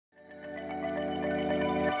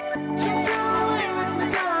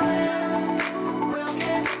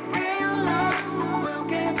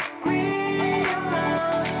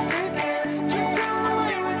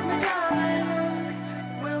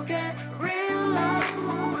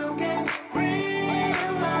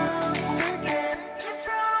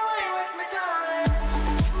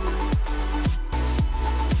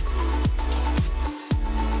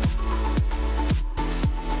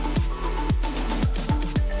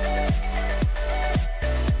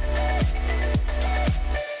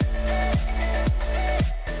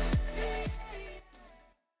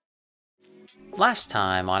Last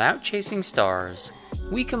time on Out Chasing Stars,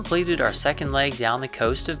 we completed our second leg down the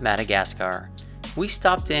coast of Madagascar. We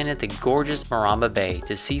stopped in at the gorgeous Baly Bay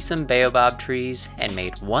to see some baobab trees and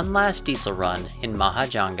made one last diesel run in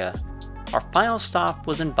Mahajanga. Our final stop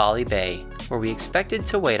was in Baly Bay, where we expected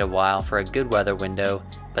to wait a while for a good weather window,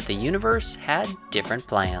 but the universe had different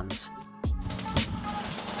plans.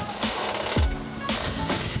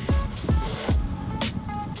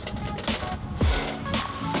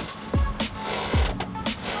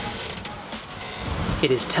 It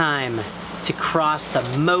is time to cross the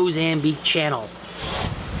Mozambique Channel.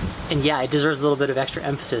 And yeah, it deserves a little bit of extra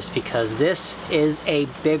emphasis because this is a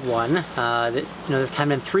big one. There've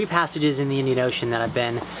kind of been 3 passages in the Indian Ocean that I've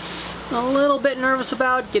been a little bit nervous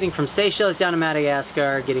about. Getting from Seychelles down to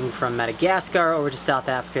Madagascar, getting from Madagascar over to South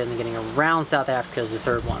Africa, and then getting around South Africa is the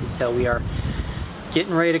 3rd one. So we are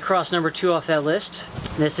getting ready to cross number 2 off that list.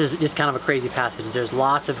 This is just kind of a crazy passage. There's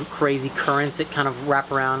lots of crazy currents that kind of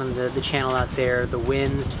wrap around in the channel out there. The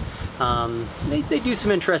winds, they do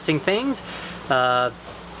some interesting things.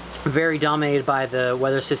 Very dominated by the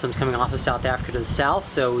weather systems coming off of South Africa to the south,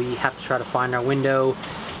 so we have to try to find our window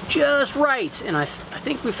just right. And I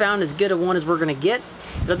think we found as good a one as we're gonna get.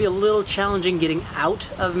 It'll be a little challenging getting out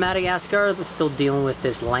of Madagascar. We're still dealing with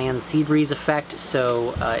this land sea breeze effect,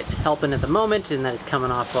 so it's helping at the moment, and that is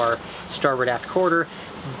coming off our starboard aft quarter.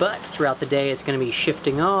 But throughout the day, it's going to be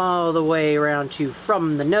shifting all the way around to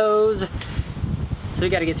from the nose. So we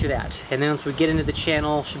got to get through that. And then once we get into the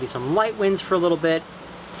channel, should be some light winds for a little bit.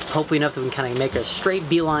 Hopefully enough that we can kind of make a straight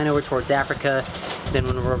beeline over towards Africa. Then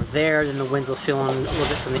when we're over there, then the winds will feel on a little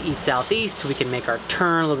bit from the east-southeast, so we can make our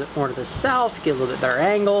turn a little bit more to the south, get a little bit better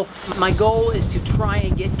angle. My goal is to try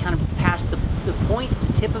and get kind of past the point,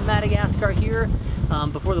 the tip of Madagascar here,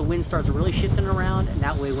 before the wind starts really shifting around, and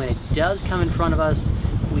that way when it does come in front of us,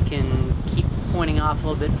 we can keep pointing off a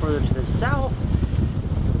little bit further to the south.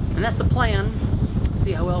 And that's the plan.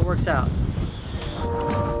 See how well it works out.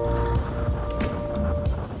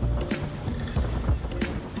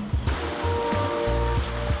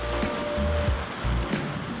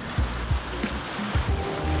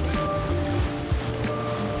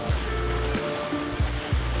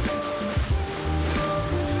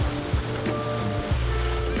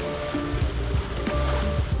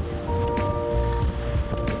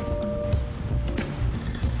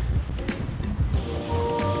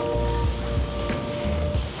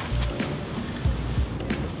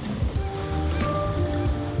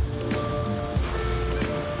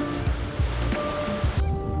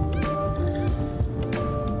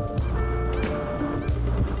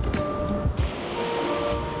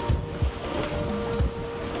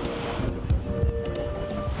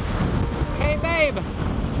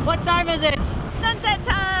 What time is it? Sunset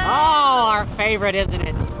time! Oh, our favorite, isn't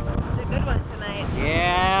it? It's a good one tonight.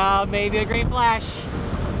 Yeah, maybe a green flash.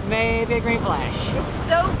 Maybe a green flash. It's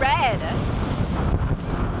so red.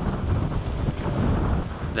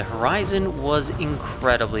 The horizon was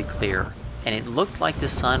incredibly clear, and it looked like the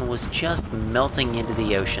sun was just melting into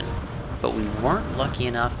the ocean, but we weren't lucky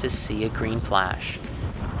enough to see a green flash.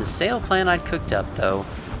 The sail plan I'd cooked up, though,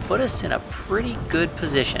 put us in a pretty good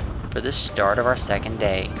position for the start of our second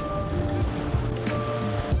day.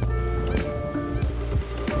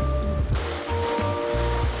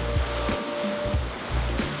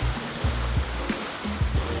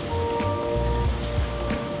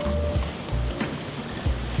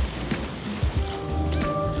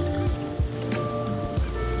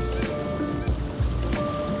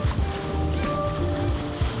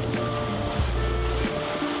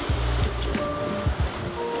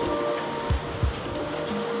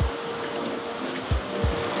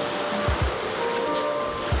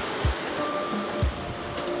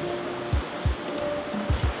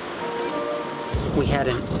 We had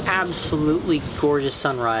an absolutely gorgeous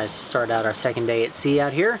sunrise to start out our second day at sea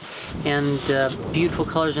out here, and beautiful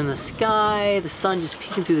colors in the sky, the sun just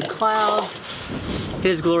peeking through the clouds. It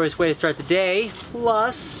is a glorious way to start the day,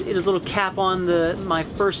 plus it is a little cap on my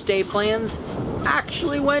first day plans.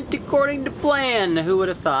 Actually went according to plan, who would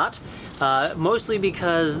have thought? Mostly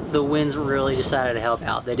because the winds really decided to help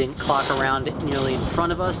out. They didn't clock around nearly in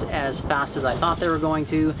front of us as fast as I thought they were going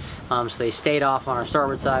to, so they stayed off on our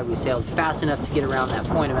starboard side. We sailed fast enough to get around that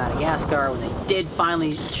point of Madagascar. When they did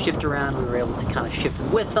finally shift around, we were able to kind of shift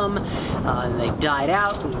with them, and they died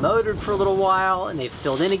out. We motored for a little while, and they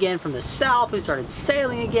filled in again from the south. We started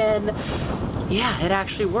sailing again. Yeah, it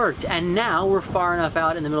actually worked, and now we're far enough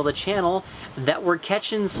out in the middle of the channel that we're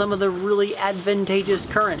catching some of the really advantageous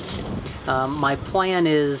currents. My plan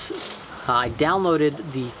is I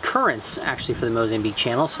downloaded the currents actually for the Mozambique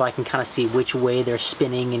Channel, so I can kind of see which way they're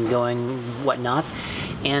spinning and going, whatnot.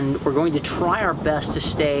 And we're going to try our best to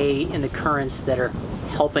stay in the currents that are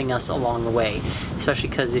helping us along the way, especially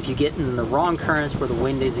because if you get in the wrong currents where the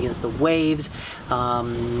wind is against the waves, or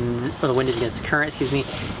the wind is against the current, excuse me,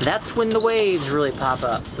 that's when the waves really pop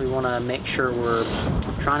up. So we want to make sure we're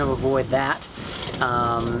trying to avoid that.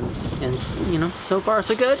 And you know, so far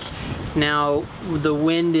so good. Now the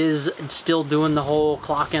wind is still doing the whole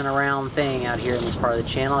clocking around thing out here in this part of the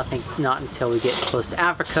channel. I think not until we get close to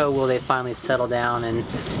Africa will they finally settle down and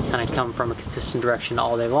kind of come from a consistent direction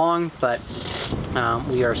all day long. But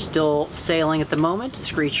we are still sailing at the moment.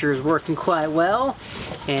 Screecher is working quite well,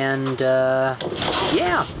 and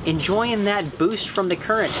yeah, enjoying that boost from the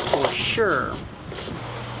current for sure.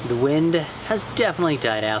 The wind has definitely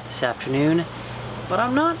died out this afternoon, but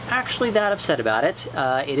I'm not actually that upset about it.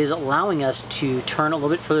 It is allowing us to turn a little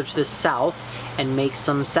bit further to the south and make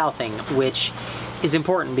some southing, which is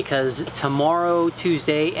important because tomorrow,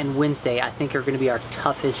 Tuesday, and Wednesday I think are going to be our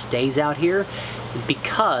toughest days out here,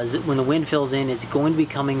 because when the wind fills in, it's going to be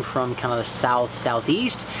coming from kind of the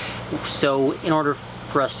south-southeast. So in order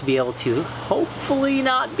for us to be able to hopefully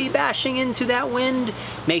not be bashing into that wind,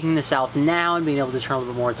 making the south now and being able to turn a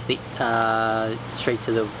little bit more to the straight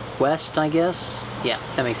to the west, I guess. Yeah,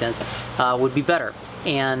 that makes sense. Would be better.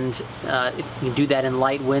 And if you do that in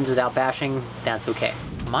light winds without bashing, that's okay.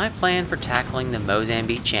 My plan for tackling the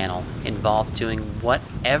Mozambique Channel involved doing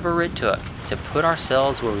whatever it took to put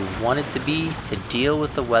ourselves where we wanted to be to deal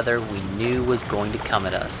with the weather we knew was going to come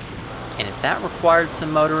at us. And if that required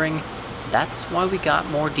some motoring, that's why we got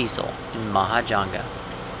more diesel in Mahajanga.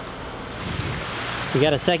 We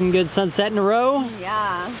got a second good sunset in a row.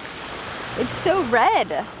 Yeah. It's so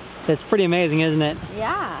red. That's pretty amazing, isn't it?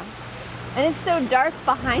 Yeah. And it's so dark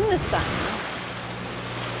behind the sun.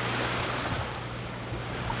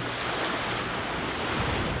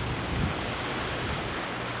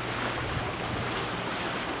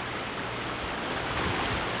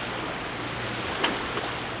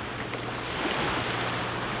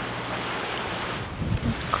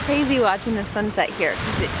 Crazy watching the sunset here,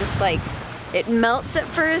 because it just like, it melts at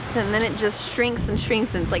first and then it just shrinks and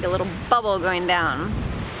shrinks, and it's like a little bubble going down,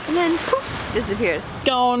 and then poof, disappears.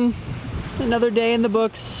 Gone. Another day in the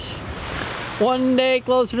books. One day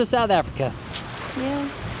closer to South Africa. Yeah.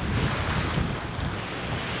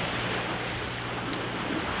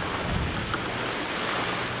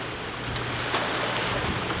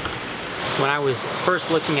 When I was first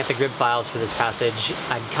looking at the grid files for this passage,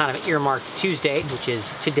 I'd kind of earmarked Tuesday, which is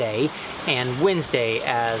today, and Wednesday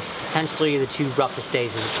as potentially the two roughest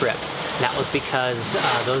days of the trip. And that was because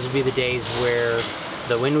those would be the days where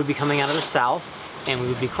the wind would be coming out of the south, and we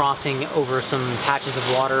would be crossing over some patches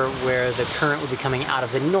of water where the current would be coming out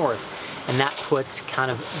of the north. And that puts kind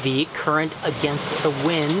of the current against the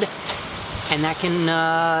wind, and that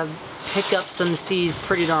can pick up some seas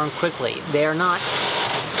pretty darn quickly. They are not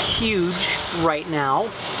huge right now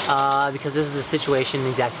because this is the situation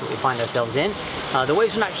exactly what we find ourselves in. The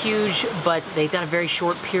waves are not huge, but they've got a very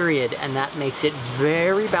short period, and that makes it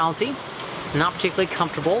very bouncy, not particularly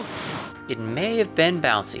comfortable. It may have been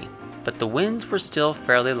bouncy, but the winds were still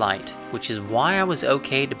fairly light, which is why I was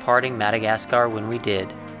okay departing Madagascar when we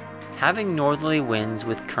did. Having northerly winds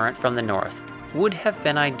with current from the north would have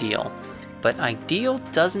been ideal, but ideal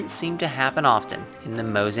doesn't seem to happen often in the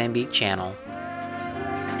Mozambique Channel.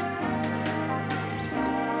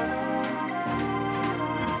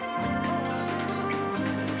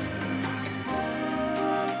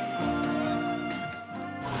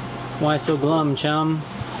 Why so glum, chum?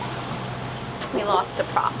 We lost a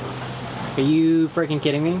prop. Are you freaking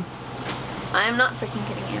kidding me? I'm not freaking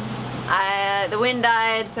kidding you. The wind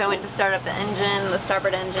died, so I went to start up the engine, the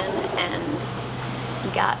starboard engine, and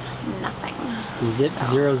got nothing. Zip,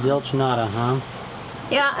 zero, zilch, nada, huh?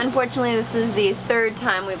 Yeah, unfortunately this is the third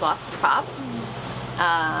time we've lost a prop.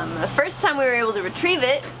 The first time we were able to retrieve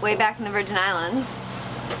it, way back in the Virgin Islands.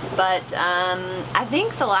 But I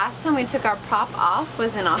think the last time we took our prop off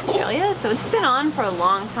was in Australia, so it's been on for a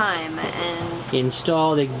long time. And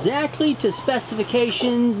installed exactly to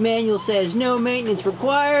specifications, manual says no maintenance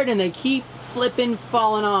required, and they keep flipping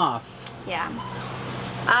falling off. Yeah.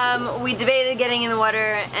 We debated getting in the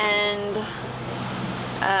water and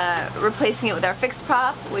replacing it with our fixed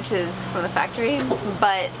prop, which is from the factory,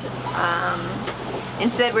 but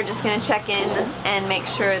instead we're just going to check in and make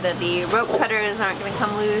sure that the rope cutters aren't going to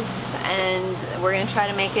come loose, and we're going to try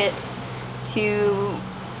to make it to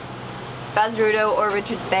Bazarudo or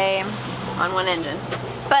Richards Bay on one engine.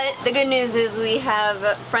 But the good news is we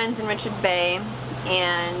have friends in Richards Bay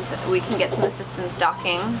and we can get some assistance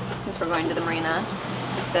docking since we're going to the marina.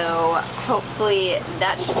 So hopefully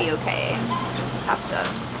that should be okay. We'll just have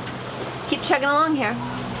to keep chugging along here.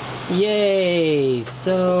 Yay!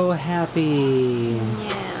 So happy.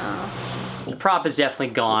 Yeah. The prop is definitely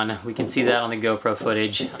gone. We can see that on the GoPro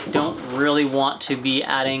footage. I don't really want to be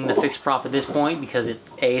adding the fixed prop at this point because it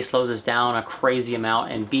A, slows us down a crazy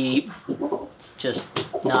amount, and B, it's just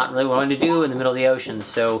not really what I want to do in the middle of the ocean.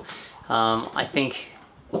 So I think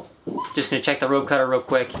just gonna check the rope cutter real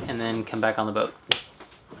quick and then come back on the boat.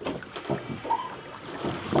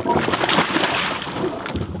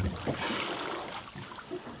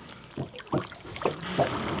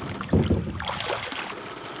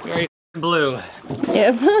 Very blue.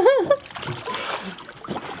 Yep.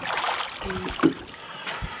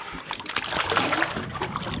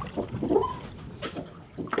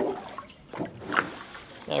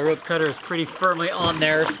 The rope cutter is pretty firmly on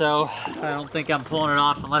there, so I don't think I'm pulling it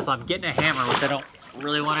off unless I'm getting a hammer, which I don't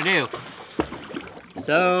really want to do.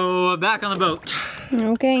 So back on the boat.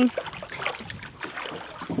 Okay.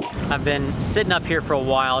 I've been sitting up here for a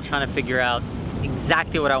while trying to figure out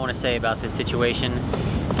exactly what I want to say about this situation.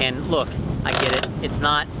 And look, I get it. It's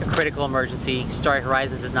not a critical emergency. Starry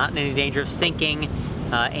Horizons is not in any danger of sinking.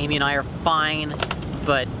 Amy and I are fine,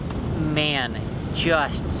 but man,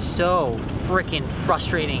 just so freaking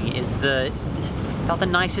frustrating is about the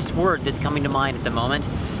nicest word that's coming to mind at the moment.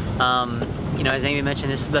 You know, as Amy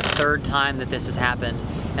mentioned, this is the third time that this has happened.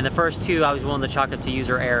 And the first two I was willing to chalk up to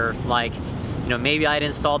user error. Like, you know, maybe I'd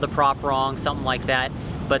installed the prop wrong, something like that.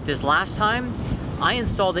 But this last time, I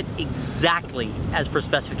installed it exactly as per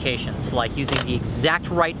specifications, like using the exact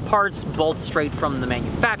right parts, both straight from the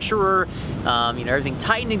manufacturer, you know, everything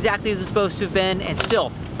tightened exactly as it's supposed to have been, and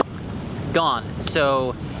still gone.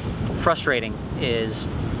 So frustrating is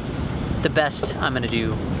the best I'm gonna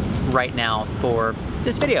do right now for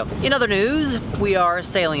this video. In other news, we are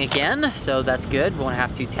sailing again, so that's good. We won't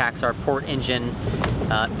have to tax our port engine,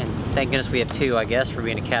 and thank goodness we have two, I guess, for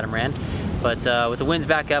being a catamaran. But with the winds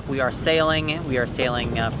back up, we are sailing. We are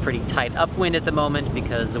sailing pretty tight upwind at the moment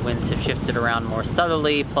because the winds have shifted around more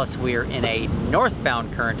southerly, plus we're in a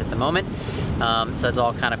northbound current at the moment. So it's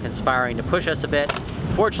all kind of conspiring to push us a bit.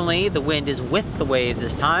 Fortunately, the wind is with the waves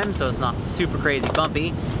this time, so it's not super crazy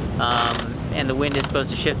bumpy. And the wind is supposed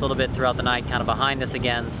to shift a little bit throughout the night, kind of behind us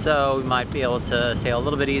again, so we might be able to sail a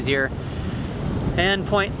little bit easier and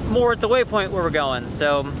point more at the waypoint where we're going.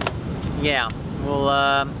 So yeah,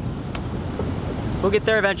 we'll get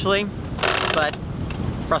there eventually, but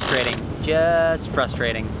frustrating, just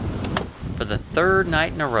frustrating. For the third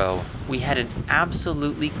night in a row, we had an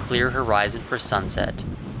absolutely clear horizon for sunset.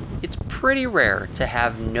 It's pretty rare to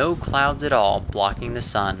have no clouds at all blocking the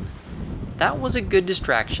sun. That was a good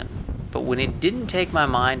distraction, but when it didn't take my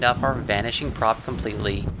mind off our vanishing prop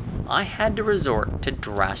completely, I had to resort to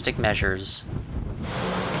drastic measures.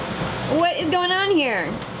 What is going on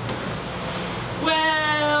here?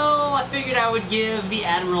 Well, I figured I would give the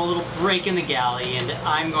Admiral a little break in the galley, and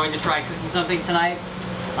I'm going to try cooking something tonight.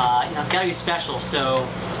 You know, it's gotta be special, so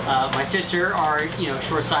my sister, our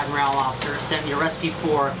shoreside morale officer, sent me a recipe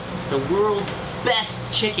for the world's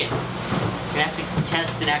best chicken. I'm gonna have to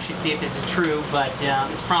test and actually see if this is true, but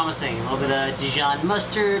it's promising. A little bit of Dijon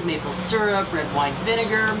mustard, maple syrup, red wine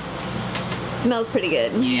vinegar. Smells pretty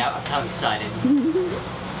good. Yeah, I'm kind of excited.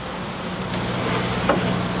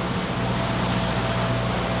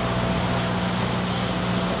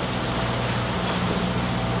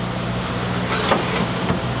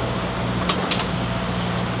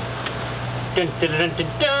 Dun, dun, dun,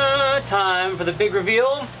 dun, dun, time for the big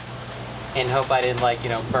reveal, and hope I didn't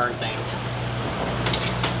burn things.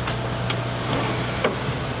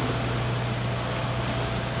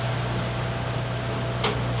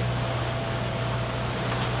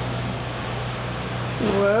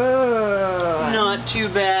 Whoa. Not too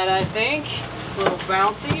bad, I think. A little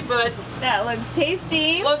bouncy, but That looks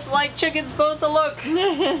tasty. looks like chicken's supposed to look.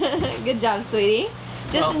 Good job, sweetie.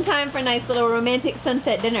 Just in time for a nice little romantic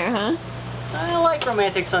sunset dinner, huh? I like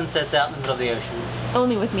romantic sunsets out in the middle of the ocean.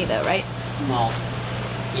 Only with me though, right? Well,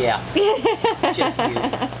 yeah. Just you.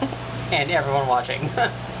 And everyone watching.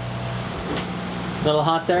 Little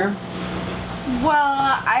hot there? Well,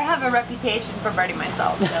 I have a reputation for burning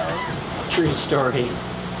myself, so. True story.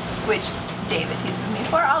 Which David teases me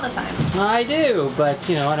for all the time. I do, but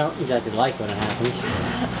I don't exactly like when it happens.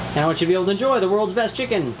 And I want you to be able to enjoy the world's best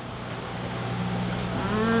chicken.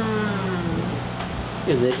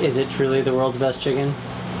 Is it truly the world's best chicken?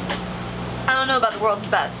 I don't know about the world's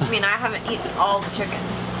best. I mean, I haven't eaten all the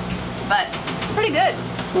chickens, but pretty good.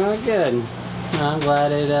 Well, good. I'm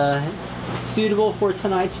glad it's suitable for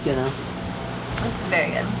tonight's dinner. That's very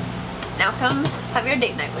good. Now come have your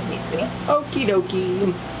date night with me, sweetie. Okie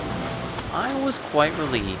dokie. I was quite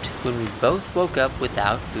relieved when we both woke up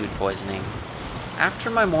without food poisoning. After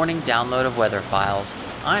my morning download of weather files,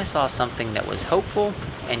 I saw something that was hopeful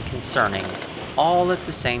and concerning, all at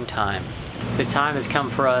the same time. The time has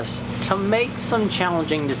come for us to make some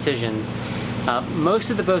challenging decisions.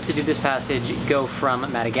 Most of the boats that do this passage go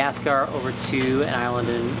from Madagascar over to an island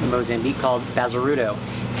in Mozambique called Bazarudo.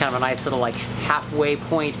 It's kind of a nice little like halfway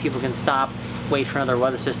point. People can stop, wait for another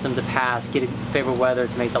weather system to pass, get favorable weather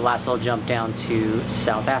to make the last little jump down to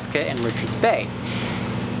South Africa and Richards Bay.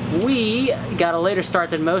 We got a later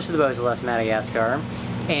start than most of the boats that left Madagascar,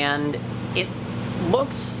 and it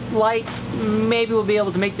looks like maybe we'll be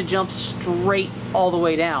able to make the jump straight all the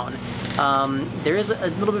way down. There is a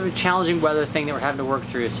little bit of a challenging weather thing that we're having to work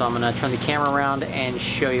through, so I'm going to turn the camera around and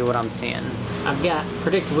show you what I'm seeing. I've got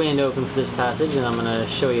predict wind open for this passage, and I'm going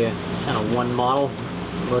to show you kind of one model.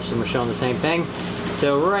 Most of them are showing the same thing.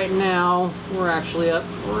 So right now we're actually up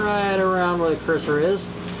right around where the cursor is,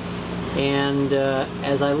 and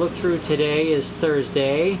as I look through, today is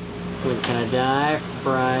Thursday. Wind's kind of die.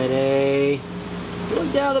 Friday.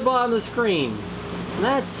 Look down at the bottom of the screen.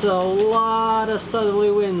 That's a lot of southerly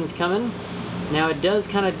winds coming. Now it does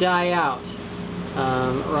kind of die out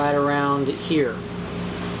right around here.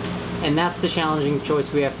 And that's the challenging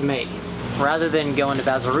choice we have to make. Rather than going to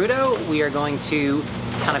Bazarudo, we are going to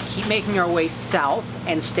kind of keep making our way south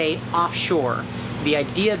and stay offshore. The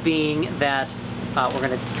idea being that we're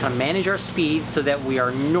going to kind of manage our speed so that we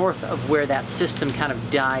are north of where that system kind of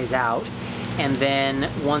dies out. And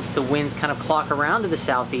then once the winds kind of clock around to the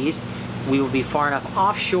southeast, we will be far enough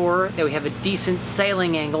offshore that we have a decent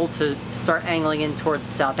sailing angle to start angling in towards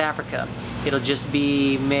South Africa. It'll just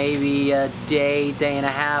be maybe a day, day and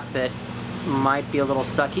a half that might be a little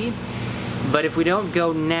sucky. But if we don't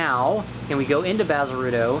go now and we go into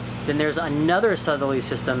Bazarudo, then there's another southerly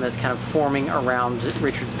system that's kind of forming around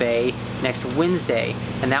Richards Bay next Wednesday.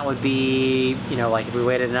 And that would be, you know, like if we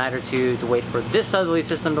waited a night or two to wait for this southerly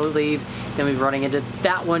system to leave, then we'd be running into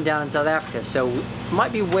that one down in South Africa. So we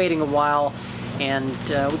might be waiting a while, and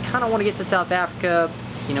we kind of want to get to South Africa.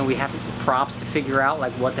 You know, we have props to figure out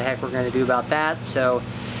like what the heck we're going to do about that. So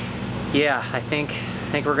yeah, I think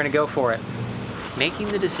we're going to go for it.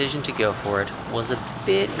 Making the decision to go for it was a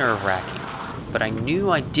bit nerve-wracking, but I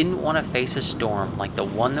knew I didn't want to face a storm like the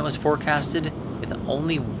one that was forecasted with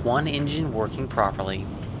only one engine working properly.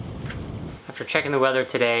 After checking the weather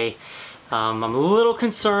today, I'm a little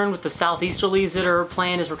concerned with the southeasterlies that are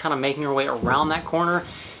planned as we're kind of making our way around that corner.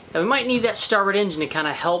 And we might need that starboard engine to kind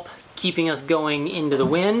of help keeping us going into the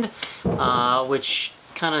wind, which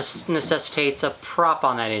kind of necessitates a prop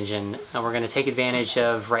on that engine. And we're going to take advantage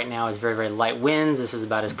of right now is very, very light winds. This is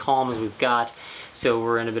about as calm as we've got. So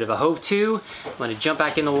we're in a bit of a hove to. I'm going to jump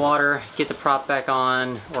back in the water, get the prop back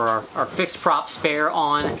on, or our fixed prop spare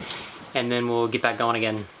on, and then we'll get back going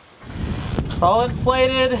again. All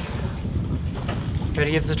inflated. Ready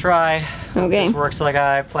to give this a try. Okay. This works like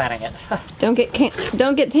I'm planning it. Don't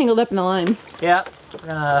get tangled up in the line. Yeah, we're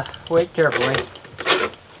gonna wait carefully.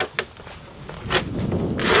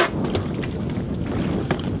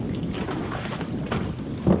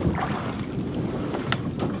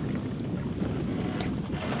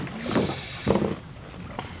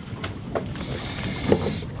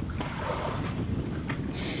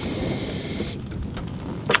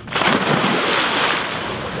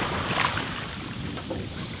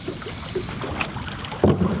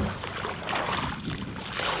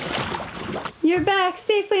 You're back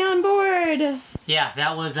safely on board. Yeah,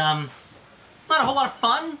 that was not a whole lot of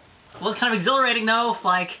fun. It was kind of exhilarating though.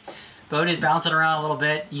 Like, boat is bouncing around a little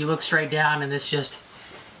bit. You look straight down and it's just,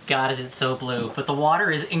 God, is it so blue. But the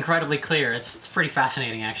water is incredibly clear. It's pretty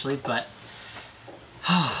fascinating actually, but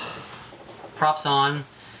props on.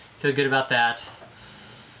 Feel good about that.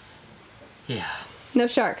 Yeah. No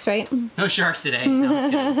sharks, right? No sharks today. No, I was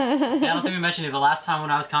kidding. Yeah, I don't think we mentioned it, but last time when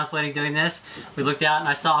I was contemplating doing this, we looked out and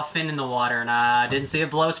I saw a fin in the water, and I didn't see a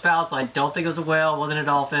blow spout, so I don't think it was a whale, it wasn't a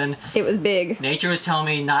dolphin. It was big. Nature was telling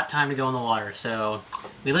me not time to go in the water, so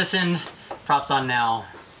we listened. Props on now.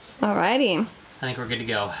 Alrighty. I think we're good to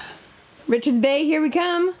go. Richards Bay, here we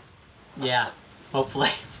come. Yeah,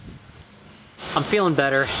 hopefully. I'm feeling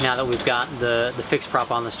better now that we've got the fixed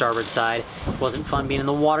prop on the starboard side. Wasn't fun being in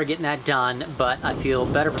the water getting that done, but I feel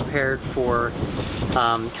better prepared for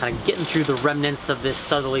kind of getting through the remnants of this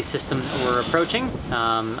southerly system that we're approaching.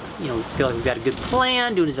 You know, feel like we've got a good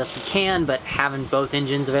plan, doing as best we can, but having both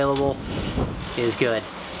engines available is good.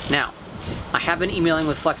 Now, I have been emailing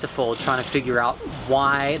with Flexifold trying to figure out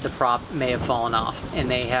why the prop may have fallen off, and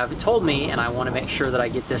they have told me, and I want to make sure that I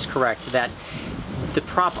get this correct, that the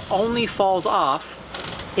prop only falls off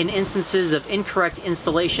in instances of incorrect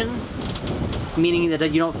installation, meaning that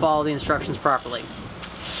you don't follow the instructions properly.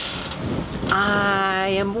 I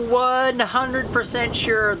am 100%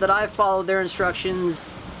 sure that I followed their instructions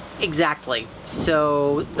exactly.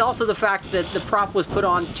 So also the fact that the prop was put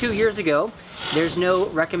on 2 years ago, there's no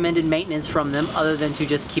recommended maintenance from them other than to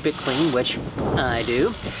just keep it clean, which I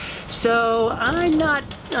do. So I'm not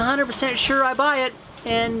 100% sure I buy it,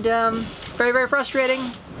 and very, very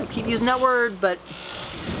frustrating. I keep using that word, but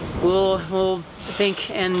we'll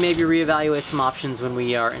think and maybe reevaluate some options when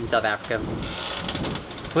we are in South Africa.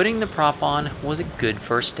 Putting the prop on was a good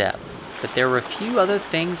first step, but there were a few other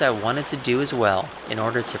things I wanted to do as well in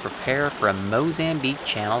order to prepare for a Mozambique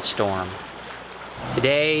Channel storm.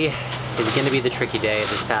 Today is going to be the tricky day of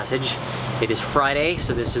this passage. It is Friday,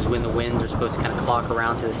 so this is when the winds are supposed to kind of clock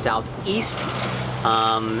around to the southeast.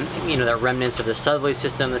 You know, that remnants of the southerly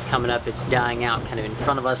system that's coming up, it's dying out kind of in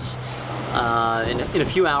front of us in a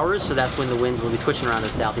few hours, so that's when the winds will be switching around to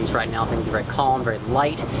the southeast. Right now things are very calm, very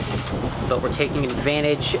light, but we're taking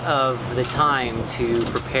advantage of the time to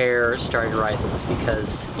prepare Starry Horizons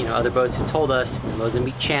because, you know, other boats have told us the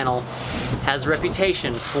Mozambique Channel has a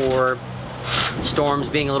reputation for storms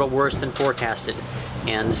being a little worse than forecasted.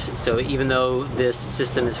 And so even though this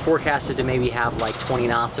system is forecasted to maybe have like 20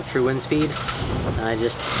 knots of true wind speed,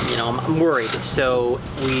 I'm worried. So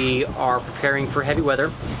we are preparing for heavy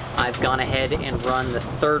weather. I've gone ahead and run the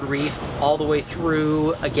third reef all the way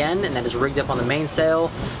through again, and that is rigged up on the mainsail.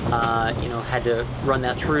 Had to run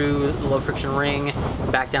that through the low friction ring,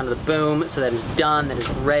 back down to the boom, so that is done, that is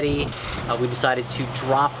ready. We decided to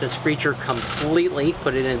drop the screecher completely,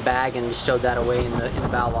 put it in a bag, and just stowed that away in the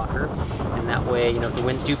bow locker. And that way, you know, if the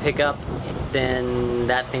winds do pick up, then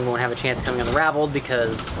that thing won't have a chance of coming unraveled,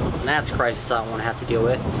 because that's a crisis I don't want to have to deal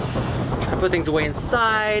with. Try to put things away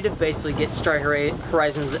inside, basically get Starry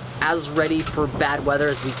Horizons as ready for bad weather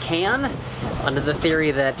as we can, under the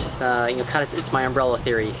theory that, it's my umbrella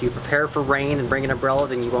theory. If you prepare for rain and bring an umbrella,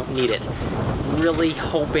 then you won't need it. Really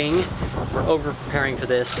hoping we're over preparing for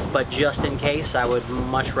this, but just in case, I would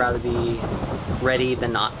much rather be ready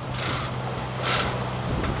than not.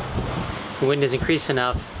 The wind has increased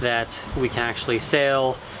enough that we can actually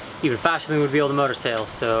sail even faster than we would be able to motor sail.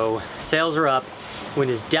 So sails are up. Wind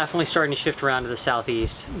is definitely starting to shift around to the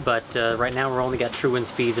southeast, but right now we're only got true wind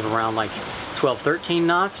speeds of around like 12, 13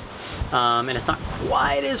 knots. And it's not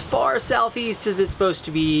quite as far southeast as it's supposed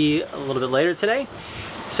to be a little bit later today.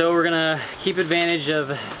 So we're gonna keep advantage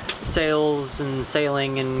of sails and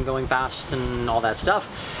sailing and going fast and all that stuff.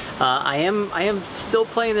 I am still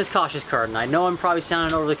playing this cautious card, and I know I'm probably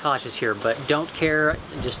sounding overly cautious here, but don't care.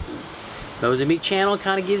 Just Mozambique Channel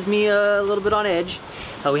kind of gives me a little bit on edge.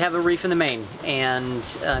 We have a reef in the main, and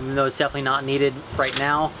even though it's definitely not needed right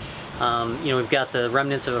now, we've got the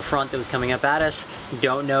remnants of a front that was coming up at us.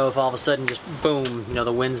 Don't know if all of a sudden just boom,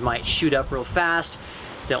 the winds might shoot up real fast.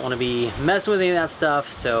 Don't want to be messing with any of that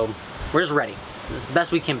stuff, so we're just ready as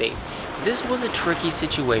best we can be. This was a tricky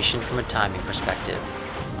situation from a timing perspective.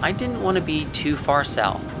 I didn't want to be too far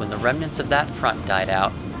south when the remnants of that front died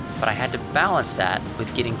out, but I had to balance that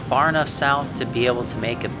with getting far enough south to be able to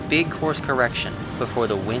make a big course correction before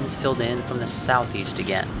the winds filled in from the southeast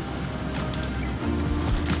again.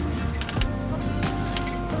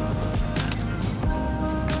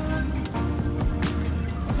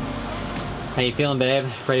 How you feeling, babe?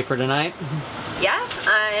 Ready for tonight? Yeah,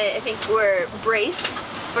 I think we're braced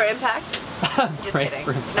for impact. Just Braced kidding,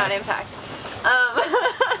 for impact. not impact.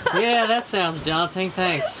 Yeah, that sounds daunting,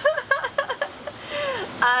 thanks.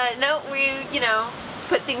 No, we,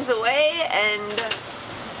 put things away and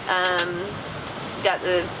got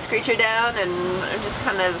the screecher down and just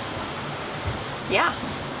kind of, yeah.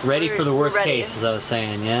 Ready for the worst ready. case, as I was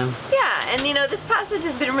saying, yeah? Yeah, and this passage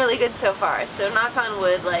has been really good so far, so knock on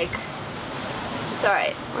wood, it's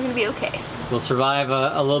alright. We're gonna be okay. We'll survive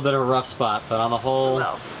a little bit of a rough spot, but on the whole,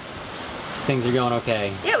 things are going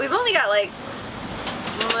okay. Yeah, we've only got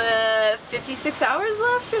 56 hours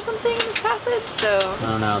left or something in this passage, so...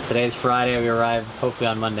 I don't know. Today's Friday. We arrive hopefully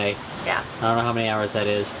on Monday. Yeah. I don't know how many hours that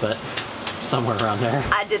is, but somewhere around there.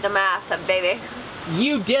 I did the math, baby.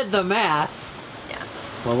 You did the math? Yeah.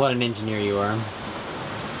 Well, what an engineer you are.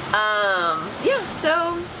 Yeah,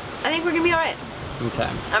 so I think we're gonna be alright. Okay.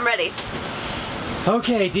 I'm ready.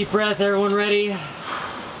 Okay, deep breath, everyone ready?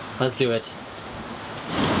 Let's do it.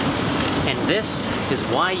 And this is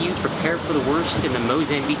why you prepare for the worst in the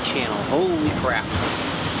Mozambique Channel. Holy crap.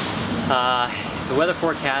 The weather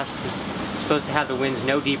forecast was supposed to have the winds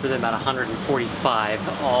no deeper than about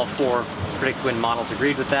 145. All four predicted wind models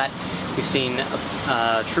agreed with that. We've seen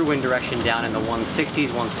true wind direction down in the 160s,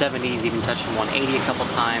 170s, even touching 180 a couple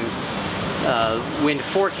times. Wind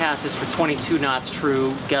forecast is for 22 knots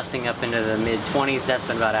true, gusting up into the mid-20s. That's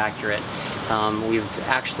been about accurate. We've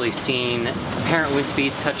actually seen apparent wind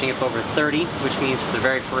speeds touching up over 30, which means for the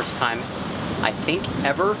very first time, I think,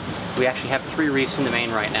 ever, we actually have 3 reefs in the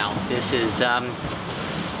main right now. This is,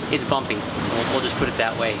 it's bumpy. We'll just put it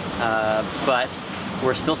that way. But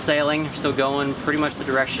we're still sailing, we're still going pretty much the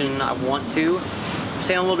direction I want to. We're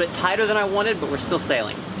sailing a little bit tighter than I wanted, but we're still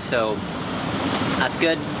sailing. So that's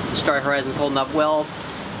good. Starry Horizons holding up well.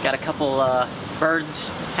 Got a couple birds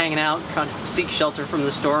hanging out, trying to seek shelter from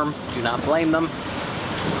the storm. Do not blame them.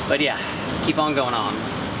 But yeah, keep on going on.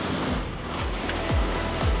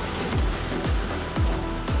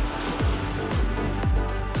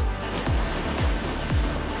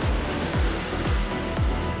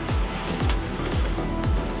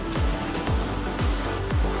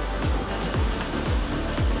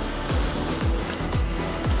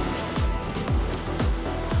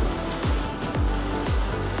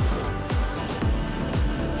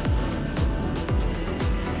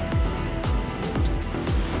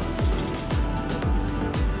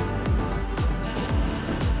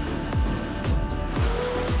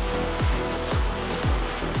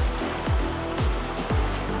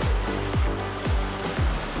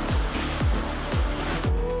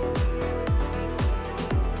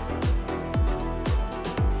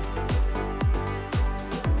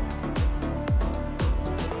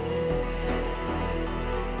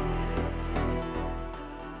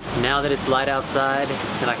 Now that it's light outside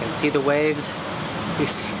and I can see the waves,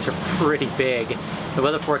 these things are pretty big. The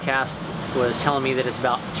weather forecast was telling me that it's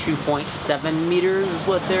about 2.7 meters is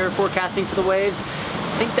what they're forecasting for the waves.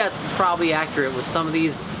 I think that's probably accurate, with some of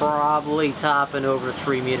these probably topping over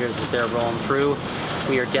 3 meters as they're rolling through.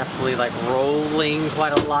 We are definitely like rolling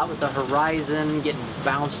quite a lot with the horizon, getting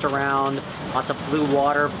bounced around, lots of blue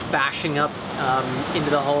water bashing up into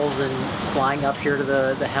the hulls and flying up here to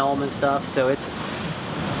the helm and stuff. So it's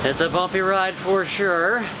a bumpy ride for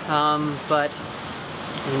sure, but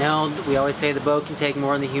you know, we always say the boat can take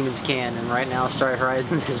more than the humans can, and right now Starry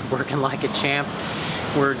Horizons is working like a champ.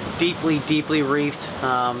 We're deeply, deeply reefed,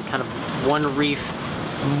 kind of one reef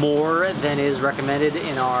more than is recommended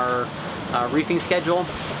in our reefing schedule,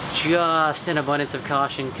 just in abundance of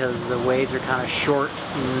caution because the waves are kind of short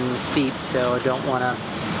and steep, so I don't want to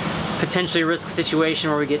potentially risk a situation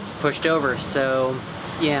where we get pushed over. So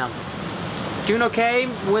yeah, doing okay.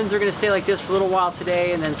 Winds are going to stay like this for a little while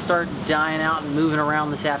today and then start dying out and moving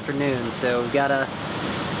around this afternoon, so we've got a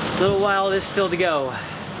little while of this still to go.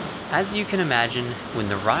 As you can imagine, when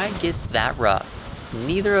the ride gets that rough,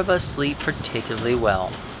 neither of us sleep particularly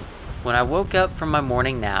well. When I woke up from my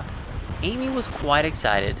morning nap, Amy was quite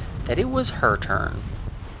excited that it was her turn.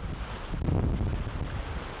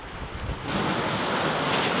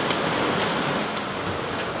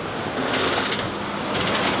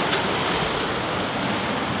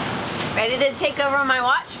 Ready to take over my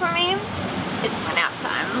watch for me? It's my nap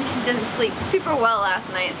time. Didn't sleep super well last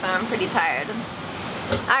night, so I'm pretty tired.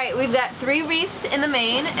 Alright, we've got 3 reefs in the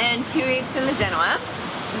main and 2 reefs in the Genoa.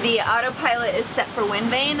 The autopilot is set for wind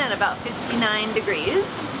vane at about 59 degrees.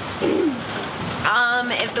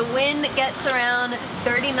 If the wind gets around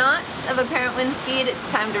 30 knots of apparent wind speed,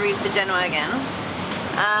 it's time to reef the Genoa again.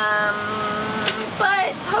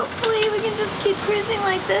 But hopefully we can just keep cruising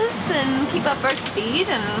like this and keep up our speed,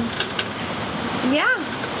 and yeah.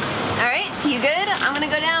 Alright, so you good? I'm gonna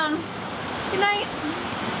go down. Good night.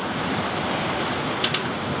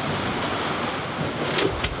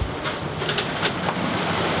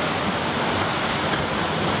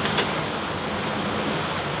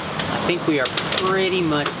 I think we are pretty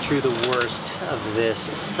much through the worst of this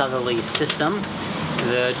southerly system.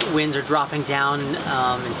 The winds are dropping down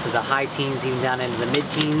into the high teens, even down into the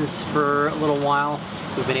mid-teens for a little while.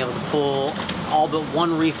 We've been able to pull all but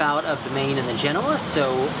 1 reef out of the main and the Genoa,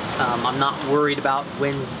 so I'm not worried about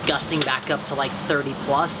winds gusting back up to like 30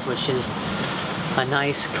 plus, which is a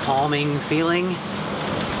nice calming feeling.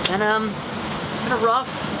 It's been a rough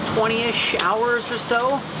 20-ish hours or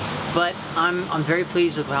so, but I'm very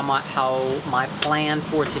pleased with how my plan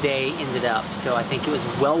for today ended up. So I think it was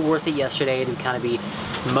well worth it yesterday to kind of be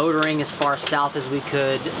motoring as far south as we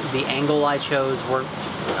could. The angle I chose worked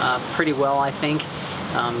pretty well, I think,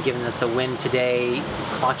 given that the wind today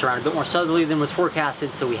clocked around a bit more southerly than was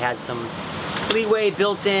forecasted, so we had some leeway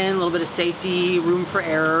built in, a little bit of safety, room for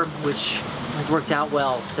error, which has worked out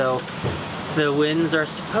well. So the winds are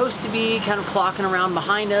supposed to be kind of clocking around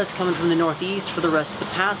behind us, coming from the northeast for the rest of the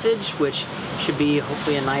passage, which should be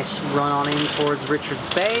hopefully a nice run on in towards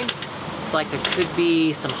Richards Bay. looks like there could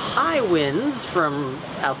be some high winds from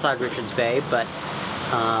outside Richards Bay, but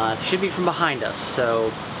should be from behind us.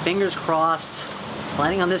 So fingers crossed.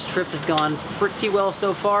 Planning on this trip has gone pretty well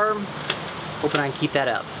so far. Hoping I can keep that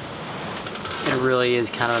up. It really is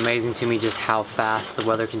kind of amazing to me just how fast the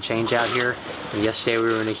weather can change out here. Yesterday we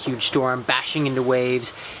were in a huge storm, bashing into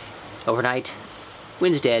waves. Overnight,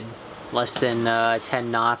 wind's dead. Less than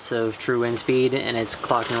 10 knots of true wind speed, and it's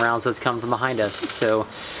clocking around, so it's coming from behind us. So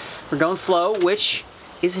we're going slow, which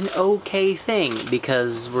is an okay thing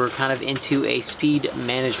because we're kind of into a speed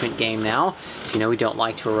management game now. So, you know, we don't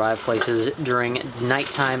like to arrive places during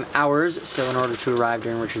nighttime hours. So in order to arrive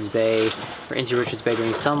during Richards Bay or into Richards Bay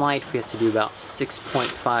during sunlight, we have to do about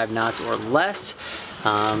 6.5 knots or less.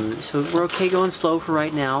 So we're okay going slow for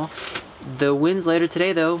right now. The winds later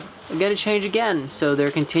today, though, are going to change again. So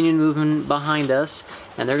they're continuing moving behind us,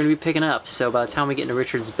 and they're going to be picking up. So by the time we get into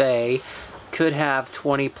Richards Bay, could have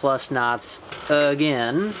 20 plus knots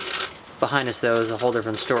again. Behind us, though, is a whole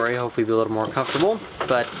different story. Hopefully be a little more comfortable.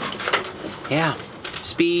 But yeah,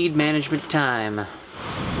 speed management time.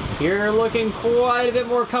 You're looking quite a bit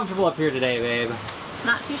more comfortable up here today, babe. It's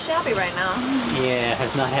not too shabby right now. Yeah,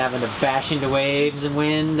 not having to bash into waves and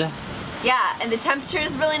wind. Yeah, and the temperature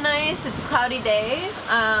is really nice. It's a cloudy day.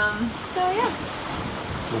 So yeah.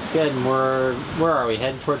 That's good. And where are we?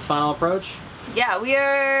 Heading towards final approach? Yeah, we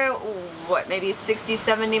are, what, maybe 60,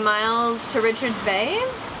 70 miles to Richards Bay?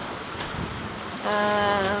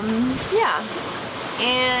 Yeah.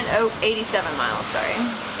 And, 87 miles, sorry.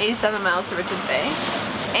 87 miles to Richards Bay.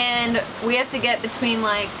 And we have to get between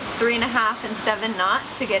like 3.5 and 7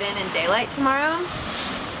 knots to get in daylight tomorrow.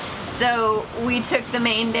 So we took the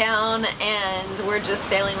main down and we're just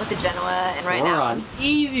sailing with the Genoa, and right now we're on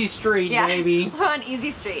easy street, yeah, baby. We're on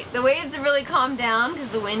easy street. The waves have really calmed down because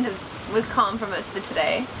the wind was calm for most of the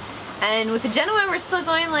today. And with the Genoa, we're still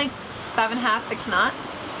going like 5.5, 6 knots.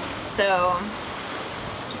 So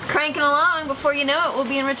just cranking along. Before you know it, we'll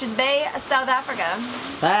be in Richards Bay, South Africa.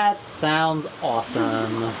 That sounds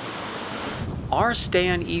awesome. Our stay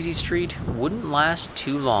on Easy Street wouldn't last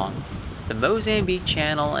too long. The Mozambique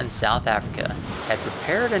Channel and South Africa had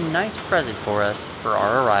prepared a nice present for us for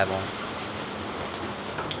our arrival.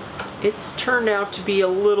 It's turned out to be a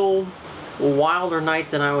little wilder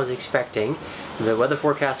night than I was expecting. The weather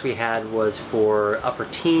forecast we had was for upper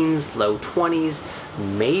teens, low 20s,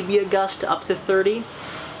 maybe a gust up to 30.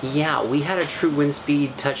 Yeah, we had a true wind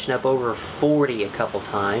speed touching up over 40 a couple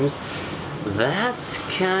times. That's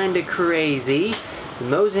kind of crazy. The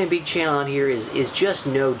Mozambique Channel on here is just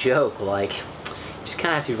no joke. Like, just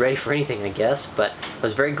kind of have to be ready for anything, I guess. But I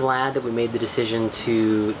was very glad that we made the decision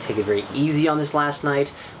to take it very easy on this last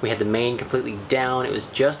night. We had the main completely down. It was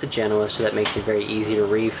just the Genoa, so that makes it very easy to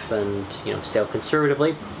reef and, you know, sail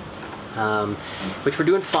conservatively. Which we're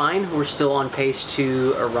doing fine. We're still on pace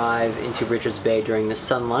to arrive into Richards Bay during the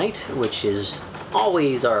sunlight, which is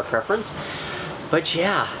always our preference. But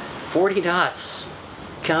yeah, 40 knots,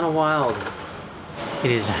 kind of wild.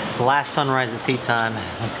 It is last sunrise at sea time.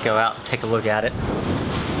 Let's go out and take a look at it.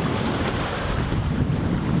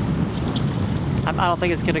 I don't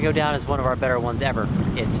think it's going to go down as one of our better ones ever.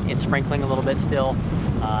 It's sprinkling a little bit still.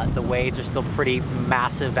 The waves are still pretty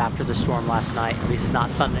massive after the storm last night. At least it's not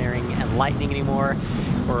thundering and lightning anymore.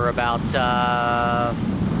 We're about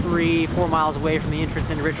 3-4 miles away from the entrance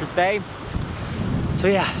into Richards Bay. So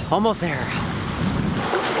yeah, almost there.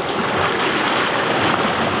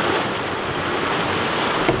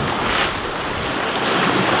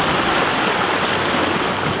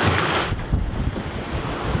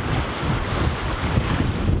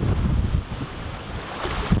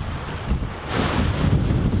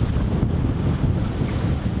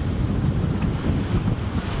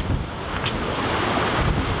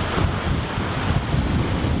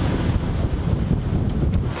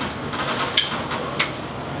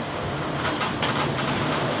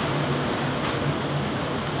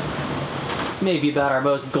 Maybe about our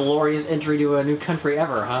most glorious entry to a new country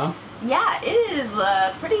ever, huh? Yeah, it is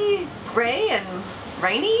pretty gray and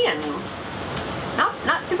rainy and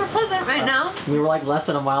not super pleasant right now. We were like less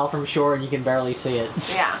than a mile from shore and you can barely see it.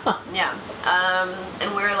 Yeah, yeah.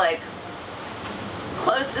 And we're like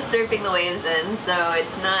close to surfing the waves in, so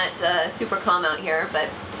it's not super calm out here, but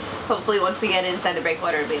hopefully once we get inside the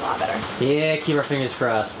breakwater it'll be a lot better. Yeah, keep our fingers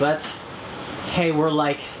crossed. But hey, we're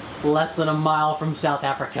like less than a mile from South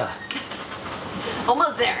Africa.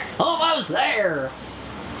 Almost there. Almost there!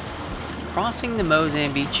 Crossing the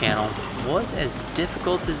Mozambique Channel was as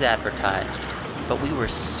difficult as advertised, but we were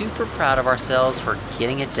super proud of ourselves for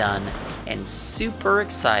getting it done and super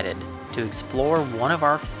excited to explore one of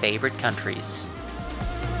our favorite countries.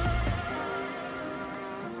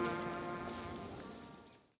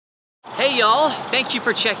 y'all. Thank you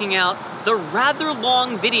for checking out the rather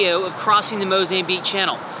long video of crossing the Mozambique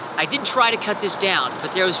Channel. I did try to cut this down,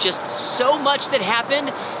 but there was just so much that happened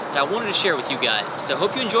that I wanted to share with you guys. So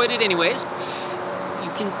hope you enjoyed it anyways. You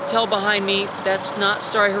can tell behind me, that's not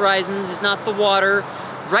Starry Horizons, it's not the water.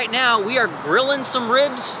 Right now, we are grilling some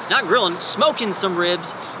ribs. Not grilling, smoking some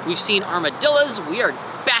ribs. We've seen armadillos. We are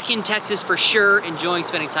back in Texas for sure, enjoying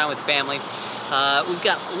spending time with family. We've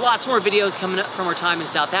got lots more videos coming up from our time in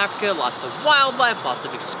South Africa, lots of wildlife, lots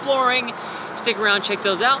of exploring. Stick around, check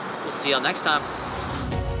those out. We'll see y'all next time.